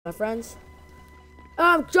my friends.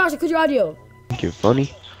 Josh, cut your audio. Think you're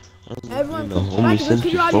funny? Everyone, The homie since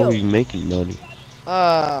cut your before audio. we making money.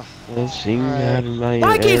 Let's sing out of my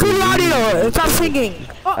Why can't you cut your audio? Stop singing.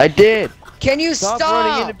 Oh. I did. Can you Stop stop?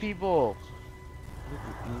 running into people.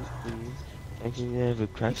 I can never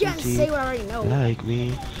crack You some can't teeth say what I already know. like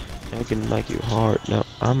me. I can like you hard now.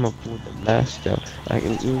 I'ma pull the last down. I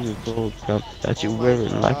can use a gold crown that you're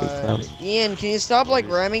wearing like a crown. Ian, can you stop like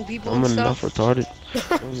ramming people I'm and enough stuff? retarded.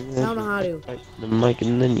 I don't know how to. The mic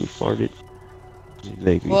and then you farted.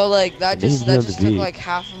 Like, Well, like that just the took beat. like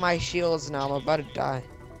half of my shields. Now I'm about to die.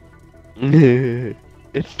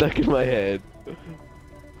 It's stuck in my head.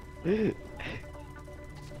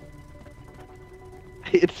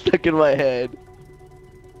 It's stuck in my head.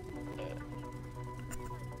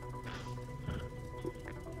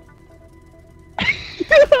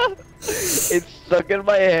 It's stuck in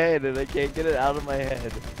my head and I can't get it out of my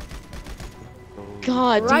head.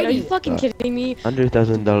 God, dude, are you fucking kidding me?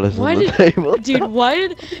 $100,000 Why on the did, table.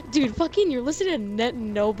 dude, fucking, you're listening to Net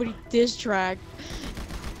Nobody diss track.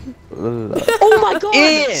 Oh Oh my god!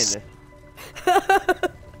 Ian!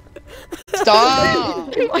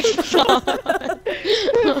 Stop! Oh my god!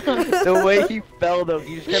 The way he fell though,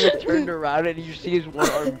 he just kind of turned around and you see his one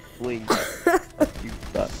arm blink. You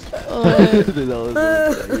suck.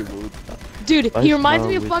 Dude, he reminds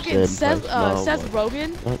me of Smile fucking with Seth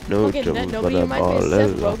Rogen. Fucking Net Nobody reminds me of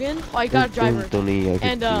Seth Rogen. Oh, I got a driver.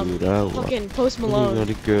 And fucking Post Malone.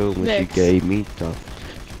 The girl when Mix. she gave me top.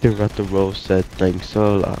 They're at the road said thanks a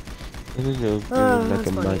lot. And then like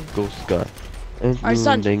a Michael Scott. Alright,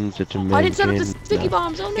 son. I didn't set up the sticky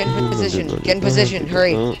bombs. Oh Get in no! position. Get in position.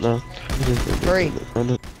 Hurry. Hurry.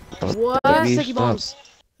 What? Sticky bombs.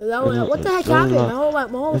 What the heck happened? My whole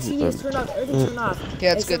TV is turned off. Everything's turned off.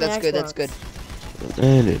 Yeah, that's good. That's good. That's good.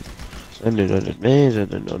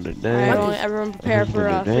 Alright, everyone prepare for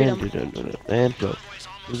freedom.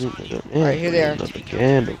 Alright, here they are.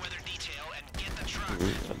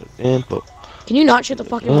 Can you not shoot the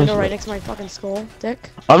fucking window right next to my fucking skull, dick?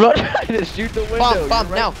 I'm not trying to shoot the window. Bomb, You're right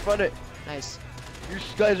now. in front of. Nice. You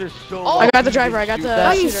guys are so. Oh, I got the lucky driver. to I got shoot the that.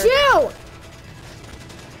 Why you shooter. shoot?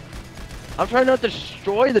 I'm trying not to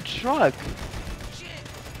destroy the truck.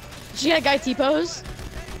 Did you get a guy T-pose?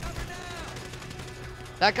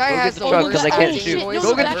 That guy Go has get the the truck look because I at- can't oh, shoot. shit, no,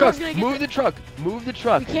 Go get that the car's truck. gonna get Move the truck. Move the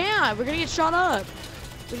truck. We can't. We're gonna get shot up.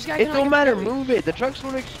 We just gotta It don't matter. Move it. The truck's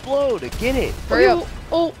gonna explode. Get it. Hurry up.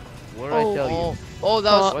 Oh, What did I tell you? Oh,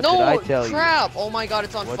 that was What no did I tell you? crap. Oh my god,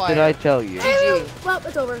 it's on What fire. did I tell you? GG. Well,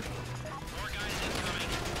 it's over.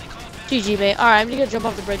 GG, mate. All right, I'm gonna jump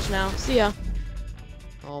off the bridge now. See ya.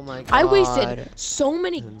 Oh my god. I wasted so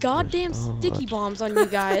many goddamn sticky bombs on you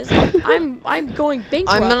guys. I'm going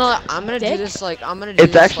bankrupt. I'm gonna do Dick. this like I'm gonna do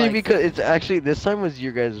It's this actually like, because it's actually this time was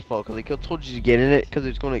your guys' fault because I told you to get in it because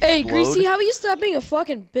it's gonna explode. Hey, Greasy, how about you stop being a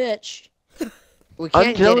fucking bitch? we can't get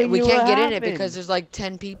it. telling We you can't what get in it happened. because there's like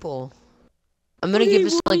 10 people. I'm gonna give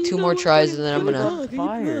this like 2 more tries and then I'm gonna.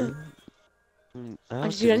 Fire. Dude,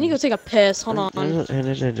 I need to go take a piss. Hold on.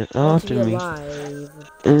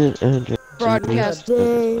 Broadcast.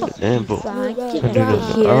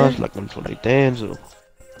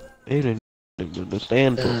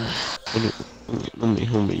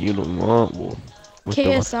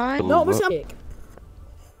 KSI? No, what's up?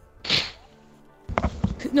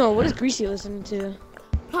 No, what is Greasy listening to?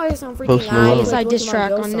 Probably some freaking Post guy. Malone. It's like KSI diss Pokemon track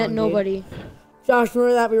Go on song, Net dude. Nobody. Josh,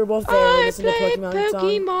 remember that we were both there I listening to play Pokemon song.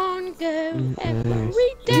 Pokemon Go every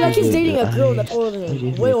He's actually day. dating a girl that's older than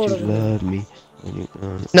him, way older than him. Love me.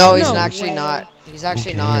 No, he's No actually way. not. He's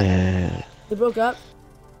actually not. They broke up.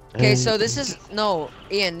 Okay, so this is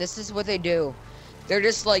Ian. This is what they do. They're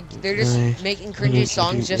just making cringy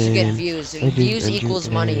songs just to get views, and views equals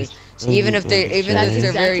money. So even if they're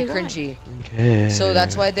very exactly cringy. So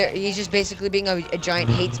that's why he's just basically being a giant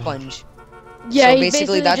hate sponge. Yeah, So he's basically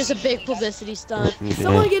basically that's- just a big publicity stunt.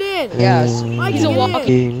 Someone get in. Yes. Mike, He's a get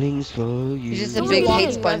walking- in. He's just a He's big walking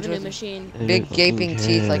hate sponge revenue with machine. big gaping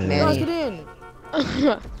teeth like Josh, Manny. get in.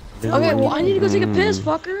 Okay, well I need to go take a piss,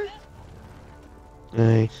 fucker.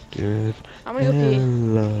 I'm gonna go pee.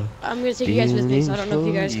 I'm gonna take you guys with me, so I don't know if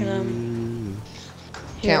you guys can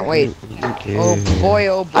Can't wait. Oh boy,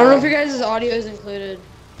 oh boy. I don't know if your guys' audio is included.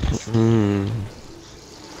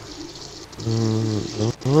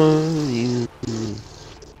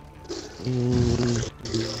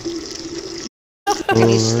 Can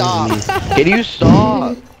you stop? Can you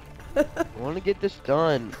stop? I want to get this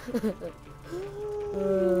done.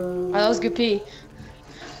 Alright, that was good pee.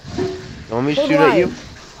 You want me to Hold shoot on. at you?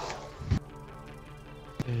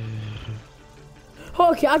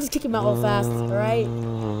 Okay, I'll just kick him out real fast, alright?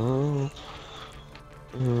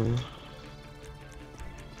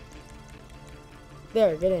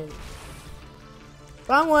 There, get in.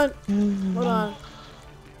 Wrong one. Hold on.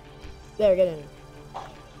 There, get in.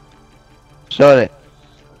 Shut it.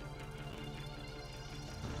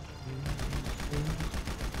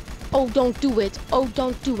 Oh, don't do it. Oh,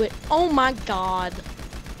 don't do it. Oh my god.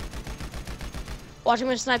 Watch, I'm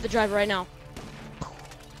gonna snipe the driver right now.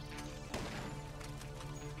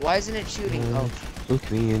 Why isn't it shooting? Oh. Look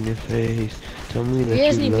me in the face. Tell me that He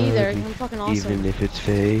doesn't you need me love there. me, I'm fucking awesome. even if it's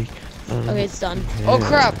fake. Okay, it's done. Oh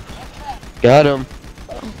crap! Got him.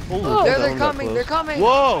 Oh, They're coming. They're coming.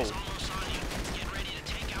 Whoa!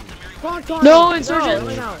 No, insurgent.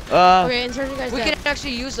 No. Okay, insurgent guys We dead. can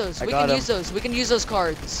actually use those. I We got can him. use those. We can use those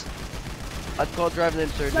cards. I'd call driving the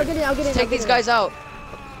insurgent. No, get in, I'll get in. Take these guys out.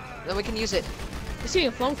 Then we can use it. I'm seeing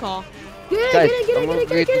a phone call. Get in, Guys, get in, I'm gonna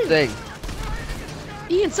create the get in. thing.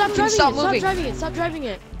 Ian, stop driving stop it. Stop moving. driving it. Stop driving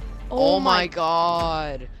it. Oh my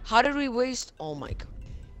god. How did we waste? Oh my god.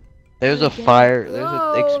 There's a Again. fire. There's an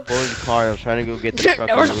Whoa. exploded car. I was trying to go get the truck.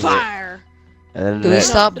 There was a and move it. fire. And then Do we that-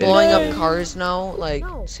 stop blowing Hey. up cars now? Like,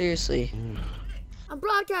 No. seriously. I'm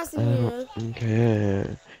broadcasting I here. don't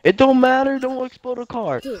care. It don't matter. Don't explode a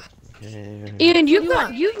car. Dude. Okay. Ian, you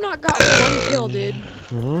want? you've not got one kill, dude.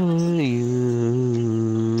 Oh,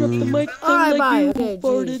 you. Drop the mic Alright, bye. you Okay,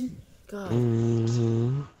 farted. jeez.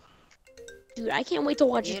 God. Dude, I can't wait to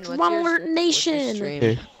watch Ian, Drama what's your Nation.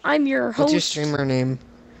 stream? I'm your host. What's your streamer name?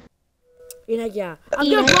 You're like, yeah. I'm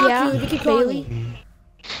Ian, gonna block yeah. you if you keep calling Bailey. me.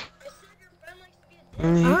 I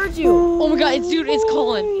heard you. Oh my god, it's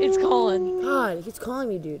calling. It's calling. God, he keeps calling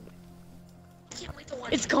me, dude.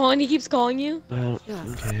 It's calling. He keeps calling you. I don't Yeah.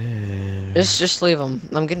 care. Just leave him.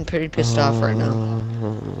 I'm getting pretty pissed off right now.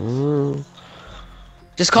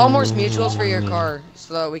 Just call Morse Mutuals for your car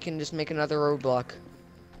so that we can just make another roadblock.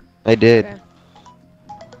 I did. Okay.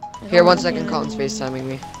 Here, 1 second. Colin's FaceTiming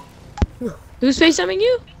me. Who's FaceTiming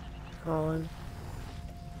you? Colin.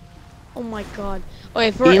 Oh my god.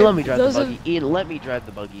 Okay, for Ian, let me drive the those buggy. Ian, let me drive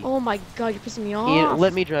the buggy. Oh my god, you're pissing me off. Ian,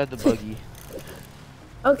 let me drive the buggy.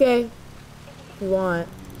 Okay. If you want.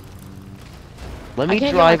 Let I me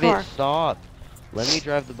can't get my drive car. it. Stop. Let me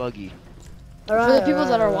drive the buggy. Alright. For the people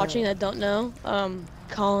that are alright. watching that don't know,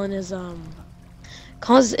 Colin's an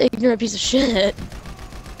ignorant piece of shit.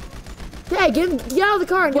 Yeah, get out of the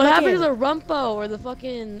car and What get back happened in. to the Rumpo or the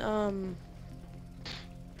fucking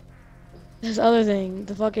this other thing,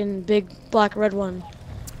 the fucking big black red one?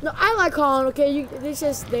 No, I like Colin, okay? They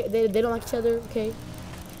just, they don't like each other, okay?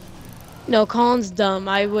 No, Colin's dumb.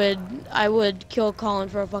 I would kill Colin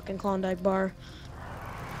for a fucking Klondike bar.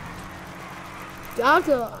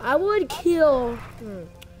 I would kill...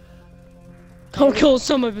 I'll kill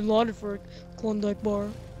Osama bin Laden for a Klondike bar.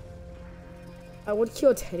 I would kill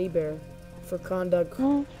a teddy bear for conduct. For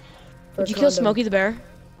Would a you kill condom. Smokey the Bear?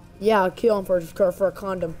 Yeah, I'll kill him for a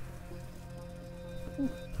condom.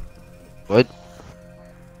 What?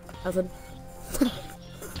 Nothing.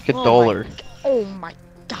 Like a Oh my dollar. Oh my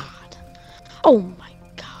god. Oh my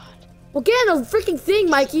god. Well, get in the freaking thing,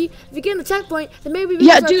 Mikey. If you get in the checkpoint, then maybe we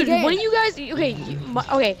Yeah, can start dude, the game. when you guys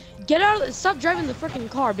okay, get out of stop driving the freaking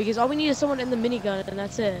car because all we need is someone in the minigun and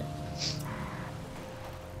that's it.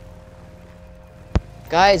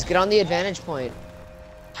 Guys, get on the advantage point.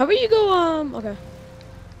 How about you go okay.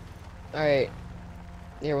 Alright.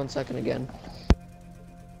 Here, 1 second again.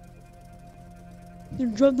 You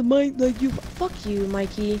drop the mic like you fuck you,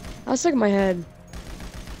 Mikey. I was stuck in my head.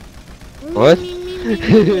 What?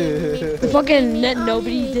 The fucking net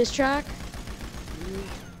nobody diss track.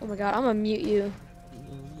 Oh my god, I'm gonna mute you.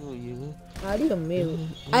 How do you mute?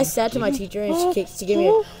 I said to my teacher and she gave me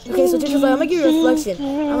a... Okay, so teacher's like, I'm gonna give you a reflection.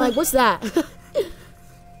 I'm like, what's that?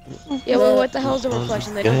 Yeah, well, what the hell's a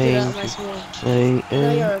reflection? They don't do that at my school.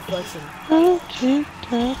 Now you're a reflection.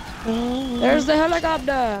 There's the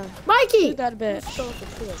helicopter. Mikey! Shoot that bitch. So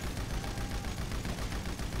for sure.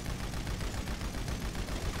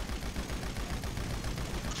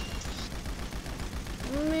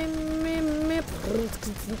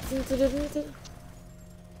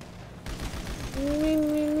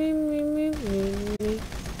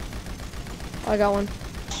 I got one.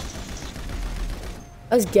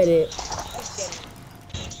 Let's get it.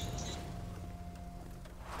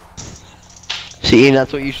 See, and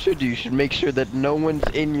that's what you should do. You should make sure that no one's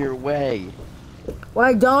in your way.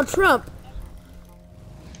 Like Donald Trump.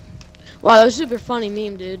 Wow, that was a super funny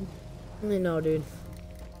meme, dude. No, dude.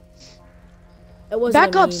 It wasn't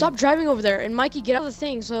Back a up, meme. stop driving over there. And Mikey, get out of the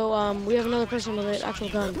thing so we have another person with an actual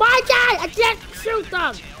gun. My guy! I can't shoot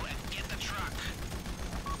them!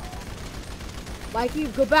 Mikey,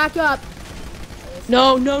 go back up.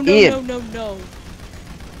 No, no, no, Ian. no, no, no.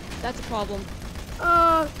 That's a problem.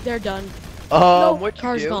 Uh, They're done. What you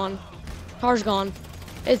Car's do? gone. Car's gone.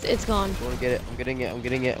 It's gone. I want to get it. I'm getting it. I'm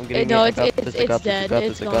getting it. I'm getting No, it. it's dead.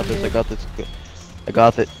 It's gone, dude. I got this. I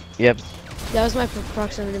got it. Yep. That was my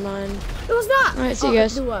proximity mine. It was not. All right, see you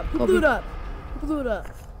guys. Who blew it up? Who blew it up?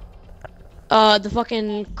 The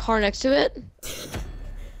fucking car next to it.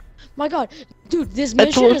 My God, dude, this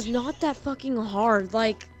mission is not that fucking hard.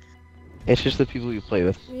 Like, it's just the people you play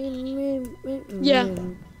with. yeah.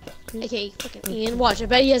 Okay, fucking Ian, watch. I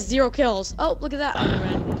bet he has 0 kills. Oh, look at that. Oh, never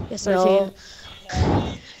mind. Yes, 13.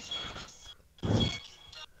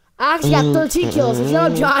 I actually got 13 kills. What's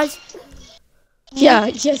up, Josh? Yeah.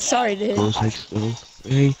 Sorry, dude.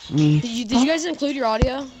 Did Did you guys include your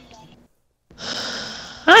audio?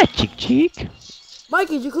 Hi, cheek.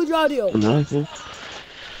 Mikey, did you include your audio?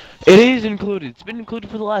 It is included. It's been included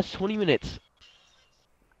for the last 20 minutes.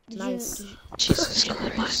 Nice. Jesus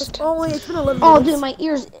Christ. It's been 11 minutes. Oh, dude, my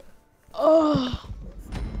ears. Oh.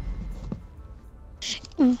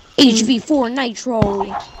 HV4 Nitro.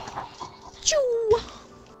 Choo.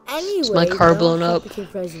 Anyway, my car blown up. Became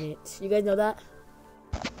president. You guys know that?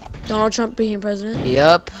 Donald Trump became president.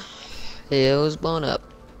 Yep. It was blown up.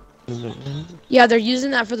 Yeah, they're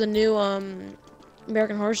using that for the new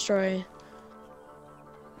American Horror Story.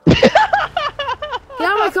 Get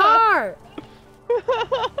out of my car!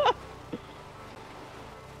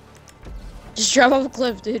 Just drive off a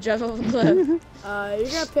cliff, dude. Drive off a cliff. You're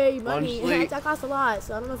gonna pay money. Honestly, That costs a lot,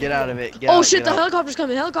 so I don't know if Get you out can- of it. Oh shit, the helicopter's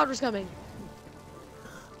coming. The helicopter's coming.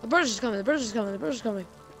 The British is coming. The British is coming. The British is coming.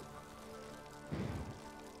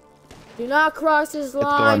 Do not cross this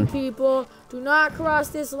line, people. Do not cross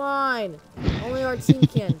this line. Only our team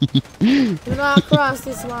can. Do not cross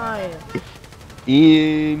this line.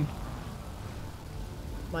 Ian.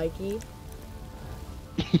 Mikey.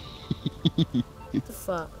 What the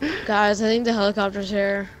fuck? Guys, I think the helicopter's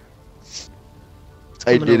here.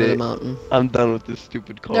 I Coming did over the it. mountain. I'm done with this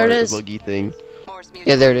stupid car. There it is. The buggy thing.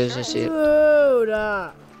 Yeah, there it is. I see it. Dude,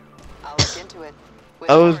 I'll look into it.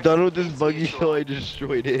 I was done with this buggy, so I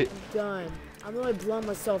destroyed it. I'm done. I'm really blowing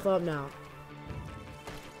myself up now.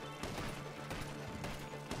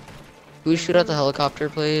 Who shoot at the helicopter,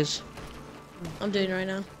 please? I'm doing it right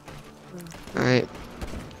now. Alright.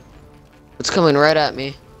 It's coming right at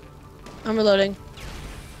me. I'm reloading.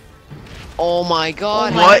 Oh my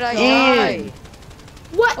God! How What? did I die? Ian?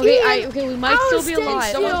 What? Okay, Ian? we might still be alive.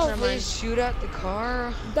 Still. Never mind. Please shoot at the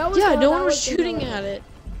car. That was Yeah, the- no that one was the shooting helicopter. at it.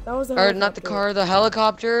 That was the Or not the helicopter. car, the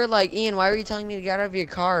helicopter. Like, Ian, why were you telling me to get out of your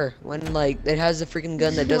car when, like, it has the freaking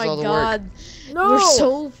gun that Oh does my all the God. work? No! We're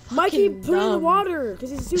so Mikey, fucking put it in the dumb. water, because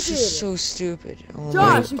he's This stupid. is so stupid. Oh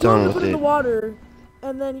Josh, my. you told him done to put with it in the it. water,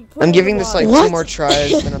 and then you put I'm it giving in the this like water. 2 more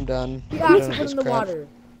tries, then I'm done. You I'm actually done put with it this in the crap. water.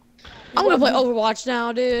 I'm gonna play Overwatch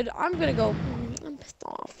now, dude. I'm gonna go. I'm pissed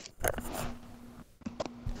off.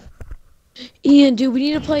 Ian, dude, we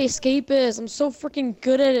need to play Escapist. I'm so freaking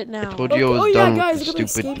good at it now. I told you I was Oh, yeah, done guys, with look the at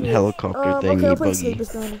stupid Escapist. helicopter thing. Okay, I'll play Buggy.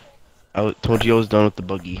 Escapist then. Told you I was done with the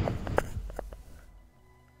buggy.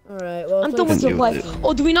 Alright, well, I'm play done with the Escapist. play. Deal with it.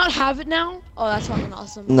 Oh, do we not have it now? Oh, that's fucking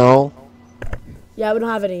awesome. No. Yeah, we don't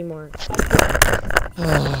have it anymore.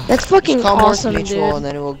 That's fucking Call more awesome, mutual, dude. and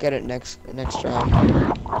then we'll get it next round.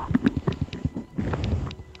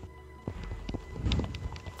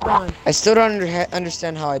 Gone. I still don't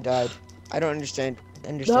understand how I died. I don't understand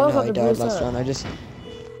how I helicopter died blew last us round. I just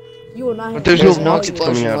You will not But have there's there's no no rockets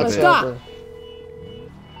explosion coming out of it. whatsoever.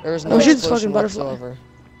 There was no Oh, shit, it's explosion fucking butterfly. whatsoever.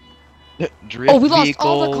 Drift Oh, we lost vehicle.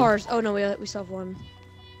 all the cars. Oh no, we still have one.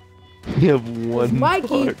 We have one Mikey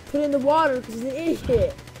car. put it in the water because he's an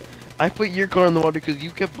idiot. I put your car in the water because you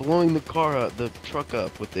kept blowing the car up, the truck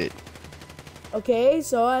up with it. Okay,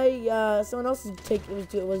 so someone else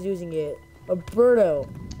was using it. Alberto.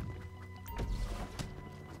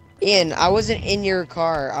 Ian, I wasn't in your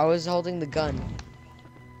car. I was holding the gun.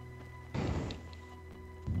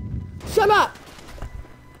 Shut up!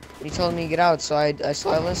 You told me to get out, so I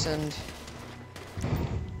listened.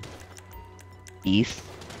 East.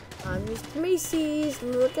 I'm Mr. Macy's,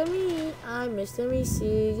 look at me. I'm Mr.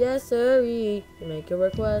 Macy's, yes sirree. You make a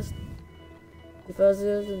request.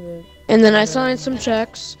 And then I signed some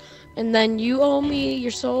checks. And then you owe me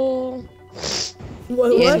your soul.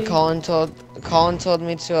 What? Ian, What? Colin told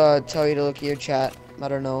me to tell you to look at your chat. I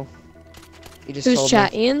don't know. He just Whose told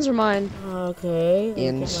chat? me. Ian's or mine? Okay, look at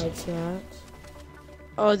Ian's. my chat.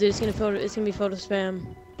 Oh, dude, it's gonna be photo spam.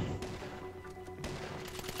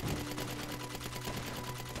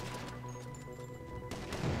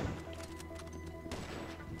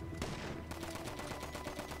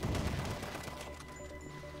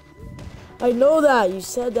 I know that, you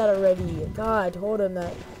said that already. God, I told him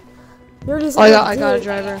that. You already said Oh, that, I got a dude.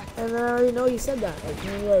 driver. And I already know you said that. Like,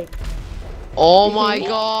 maybe like Oh my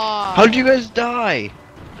god. How did you guys die?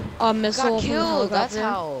 A missile Got from the killed. That's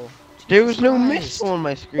helicopter. how. There was no Christ. missile on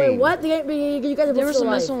my screen. Wait, what? You guys are There both was still a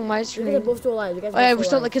alive. missile on my You guys are screen. both still alive. You guys Oh, yeah, are we're both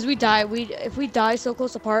still alive. because we die. If we die so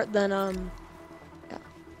close apart, then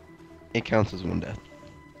It counts as one death.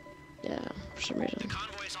 yeah, for some reason.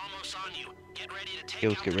 Okay,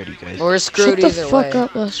 let's get ready, guys. We're screwed Shut the either fuck way.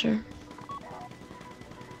 up, Lester.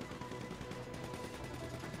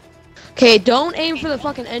 Okay, don't aim for the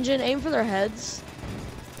fucking engine. Aim for their heads.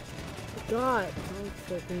 God,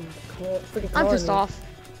 don't freaking I'm calling pissed me. off.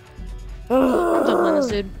 I'm done playing this,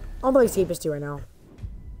 dude. I'm playing Escapist 2 right now.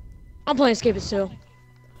 I'm playing Escapist too.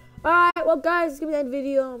 Alright, well guys, it's gonna be the end of the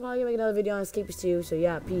video. I'm probably gonna make another video on Escapist 2, so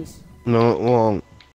yeah, peace. No, it won't.